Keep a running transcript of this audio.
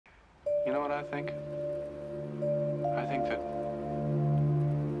You know what I think? I think that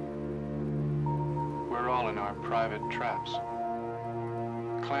we're all in our private traps,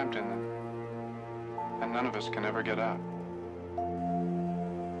 clamped in them, and none of us can ever get out.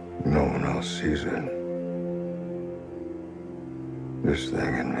 No one else sees it. This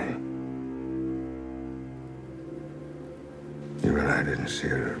thing in me. Even I didn't see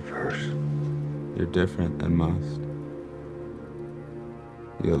it at first. You're different than most.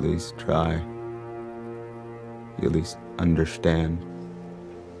 You at least try. You at least understand.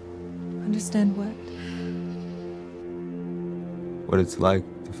 Understand what? What it's like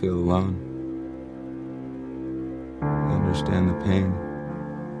to feel alone. You understand the pain.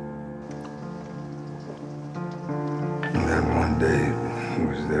 And then one day, he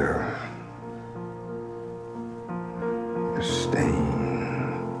was there. A stain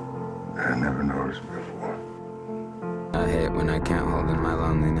I never noticed before. I hate when I can't hold in my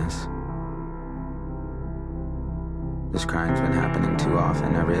loneliness. This crime's been happening too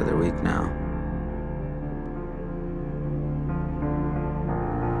often, every other week now.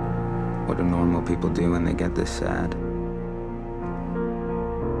 What do normal people do when they get this sad?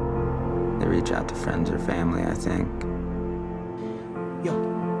 They reach out to friends or family, I think. Yo,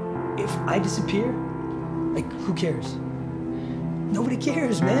 if I disappear, like, who cares? Nobody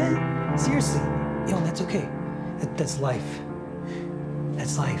cares, man. Seriously. Yo, that's okay. That's life.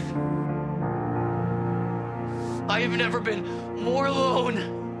 That's life. I have never been more alone.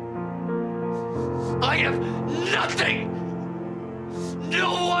 I have nothing.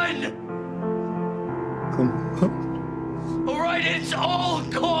 No one. All right, it's all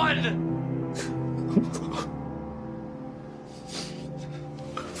gone.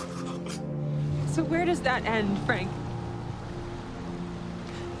 So where does that end, Frank?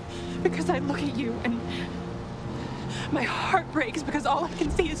 Because I look at you and my heart breaks because all I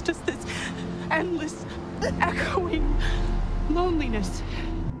can see is just this endless, echoing loneliness.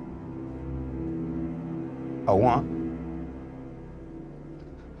 I want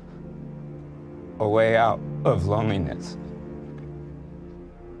a way out of loneliness.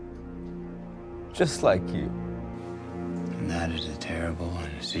 Just like you. And that is a terrible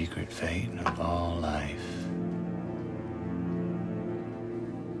and secret fate of all life.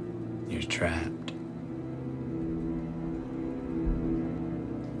 You're trapped.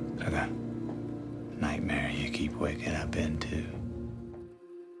 Like a nightmare you keep waking up into.